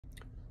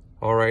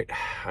All right,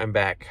 I'm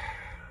back.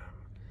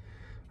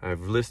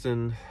 I've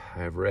listened,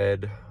 I've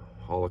read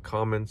all the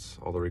comments,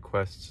 all the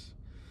requests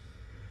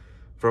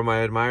from my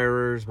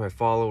admirers, my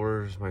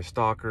followers, my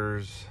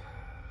stalkers,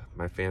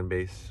 my fan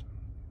base.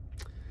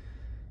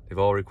 They've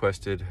all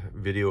requested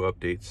video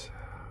updates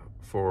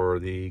for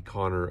the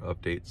Connor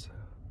updates.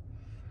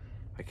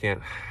 I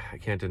can't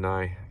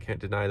deny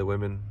the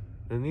women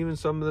and even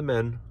some of the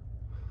men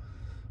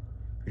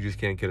who just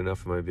can't get enough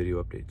of my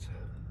video updates.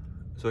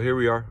 So here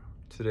we are.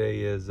 Today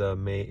is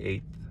May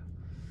 8th,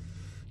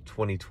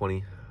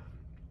 2020.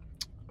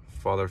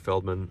 Father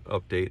Feldman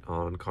update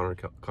on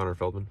Connor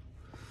Feldman.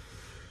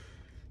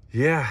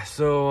 Yeah,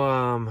 so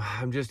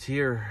I'm just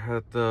here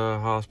at the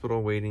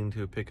hospital waiting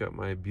to pick up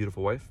my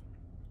beautiful wife.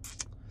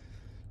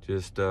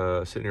 Just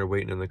sitting here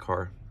waiting in the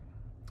car.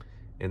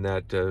 And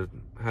that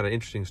had an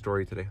interesting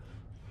story today.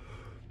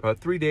 About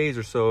 3 days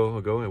or so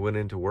ago, I went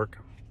into work.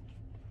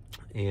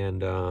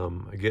 And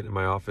I get in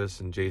my office,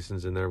 and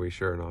Jason's in there. We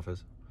share an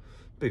office.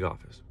 Big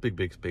office.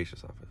 Big,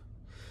 spacious office.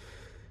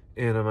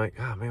 And I'm like,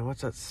 oh, man,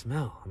 what's that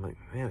smell? I'm like,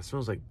 man, it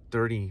smells like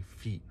dirty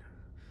feet.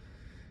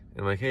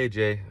 And I'm like, hey,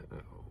 Jay,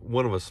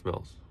 one of us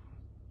smells.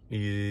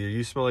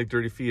 You smell like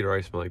dirty feet, or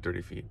I smell like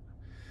dirty feet.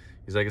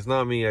 He's like, it's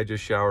not me. I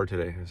just showered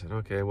today. I said,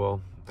 okay,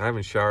 well, I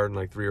haven't showered in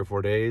like 3 or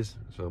 4 days,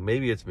 so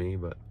maybe it's me,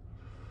 but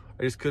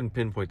I just couldn't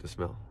pinpoint the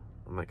smell.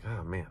 I'm like,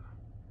 oh, man.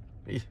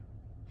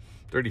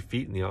 Dirty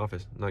feet in the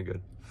office. Not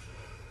good.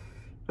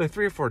 Like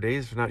 3 or 4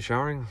 days for not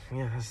showering,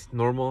 yeah, that's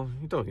normal.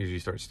 You don't usually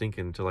start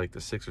stinking until like the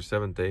 6th or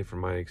 7th day from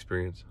my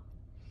experience.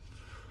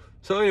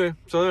 So anyway,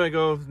 so then I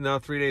go, now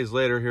 3 days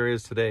later, here he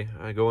is today.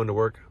 I go into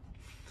work.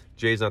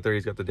 Jay's not there,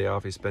 he's got the day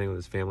off, he's spending with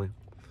his family.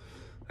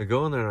 I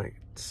go in there and I'm like,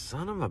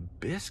 son of a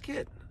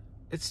biscuit,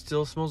 it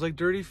still smells like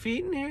dirty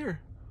feet in here.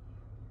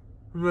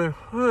 I'm like,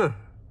 huh.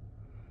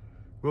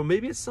 Well,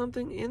 maybe it's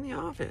something in the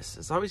office.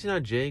 It's obviously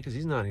not Jay because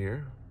he's not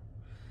here.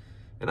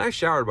 And I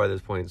showered by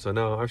this point, so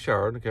no, I've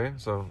showered, okay?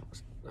 So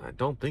I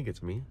don't think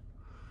it's me.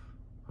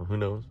 Well, who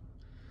knows?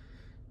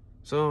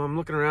 So I'm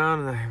looking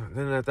around, and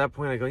then at that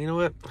point I go, you know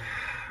what?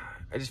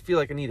 I just feel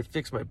like I need to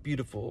fix my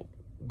beautiful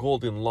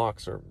golden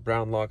locks or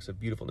brown locks of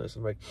beautifulness.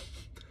 I'm like,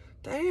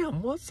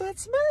 damn, what's that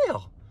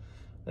smell?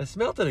 I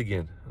smelled it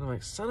again. And I'm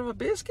like, son of a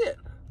biscuit.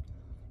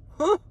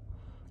 Huh?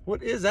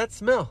 What is that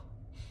smell?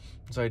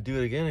 So I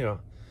do it again. I go,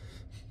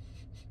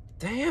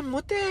 damn,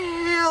 what the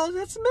hell is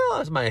that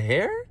smell? Is my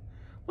hair?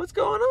 What's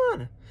going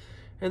on?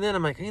 And then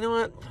I'm like, you know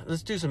what?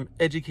 Let's do some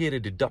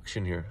educated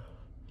deduction here.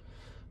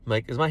 I'm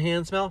like, does my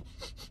hand smell?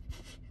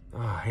 Oh,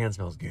 hand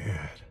smells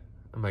good.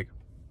 I'm like,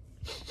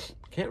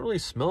 can't really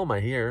smell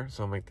my hair.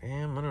 So I'm like,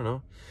 damn, I don't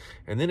know.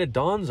 And then it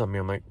dawns on me.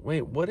 I'm like,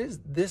 wait, what is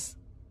this?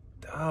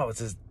 Oh, it's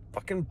this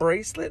fucking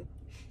bracelet?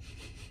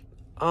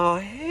 Oh,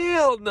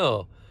 hell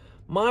no.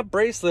 My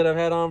bracelet I've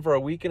had on for a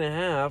week and a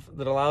half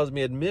that allows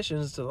me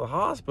admissions to the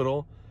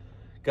hospital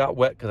got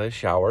wet because I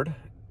showered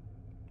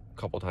a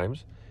couple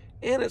times.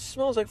 And it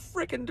smells like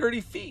freaking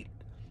dirty feet.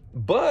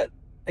 But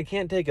I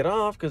can't take it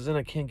off because then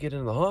I can't get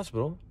into the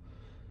hospital.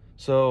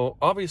 So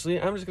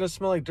obviously I'm just going to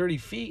smell like dirty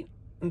feet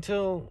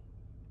until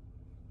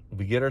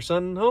we get our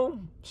son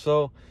home.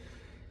 So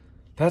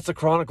that's the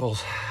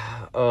chronicles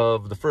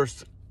of the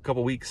first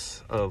couple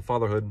weeks of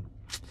fatherhood.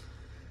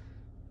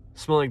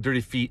 Smelling like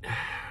dirty feet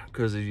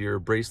because of your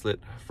bracelet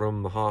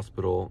from the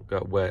hospital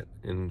got wet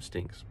and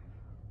stinks.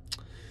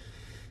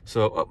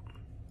 So, oh,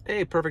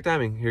 hey, perfect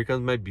timing. Here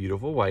comes my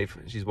beautiful wife.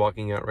 She's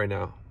walking out right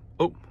now.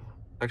 Oh,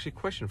 actually,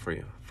 question for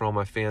you, for all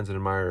my fans and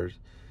admirers.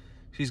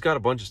 She's got a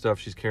bunch of stuff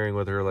she's carrying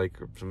with her, like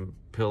some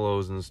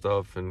pillows and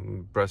stuff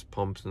and breast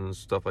pumps and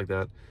stuff like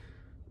that.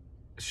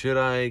 Should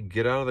I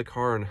get out of the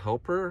car and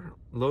help her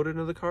load it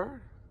into the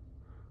car?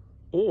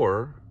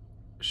 Or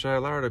should I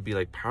allow her to be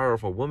like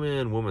powerful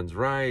woman, woman's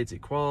rights,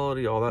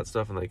 equality, all that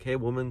stuff, and like, hey,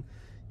 woman,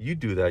 you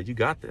do that. You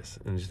got this.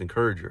 And just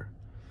encourage her.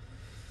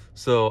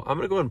 So I'm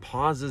going to go ahead and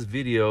pause this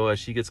video as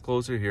she gets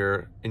closer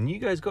here. And you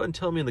guys go ahead and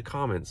tell me in the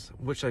comments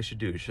which I should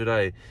do. Should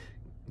I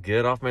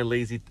get off my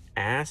lazy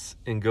ass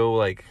and go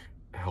like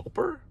help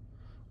her?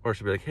 Or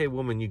should I be like, hey,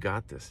 woman, you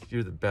got this.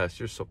 You're the best.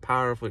 You're so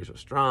powerful. You're so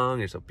strong.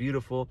 You're so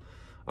beautiful.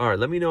 All right,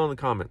 let me know in the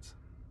comments.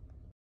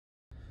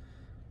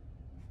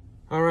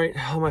 All right,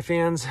 all my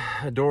fans,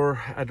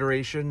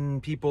 adoration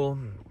people,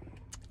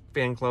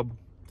 fan club,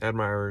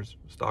 admirers,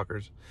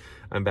 stalkers,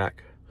 I'm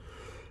back.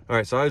 All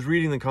right, so I was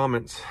reading the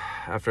comments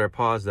after I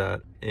paused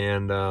that,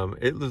 and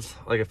it was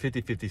like a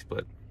 50-50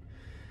 split.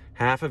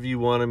 Half of you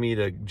wanted me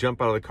to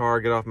jump out of the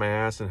car, get off my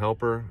ass, and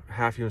help her.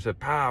 Half of you said,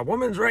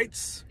 women's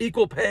rights,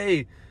 equal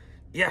pay.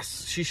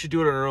 Yes, she should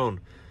do it on her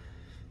own.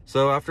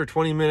 So after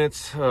 20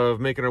 minutes of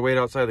making her wait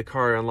outside the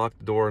car, I unlocked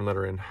the door and let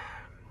her in.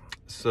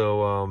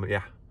 So,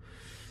 yeah.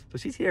 So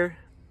she's here.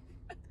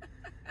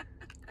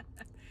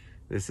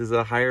 This is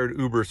a hired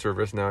Uber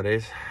service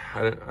nowadays.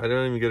 I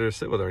don't even get her to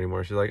sit with her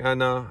anymore. She's like, oh,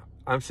 no,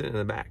 I'm sitting in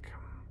the back.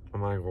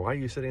 I'm like, why are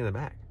you sitting in the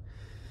back?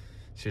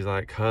 She's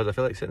like, cause I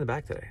feel like sitting in the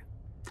back today.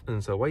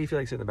 And so, why do you feel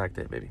like sitting in the back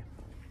today, baby?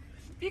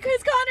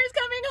 Because Connor's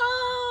coming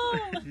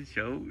home!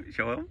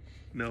 show him.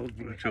 No,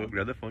 show,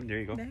 grab the phone. There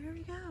you go. There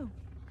we go.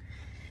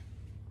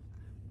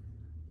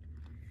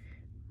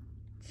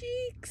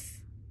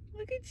 Cheeks.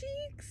 Look at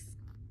Cheeks.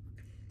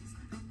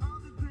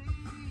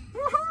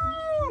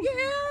 Woohoo! Yeah,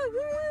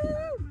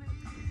 woo!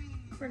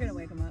 We're gonna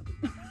wake him up.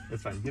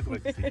 That's fine. You have to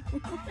wait to see.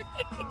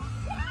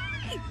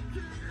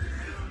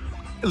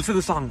 Listen to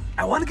the song.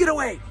 I want to get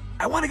away.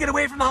 I want to get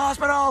away from the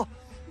hospital.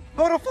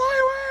 I want to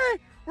fly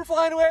away. We're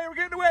flying away. We're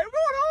getting away. We're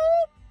going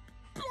home.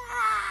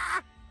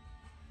 Blah!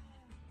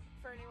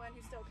 For anyone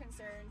who's still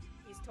concerned,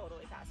 he's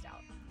totally passed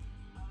out.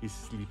 He's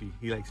sleepy.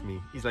 He likes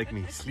me. He's like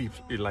me. Sleep.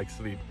 He likes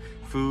sleep.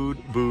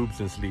 Food, boobs,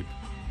 and sleep.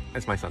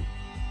 That's my son.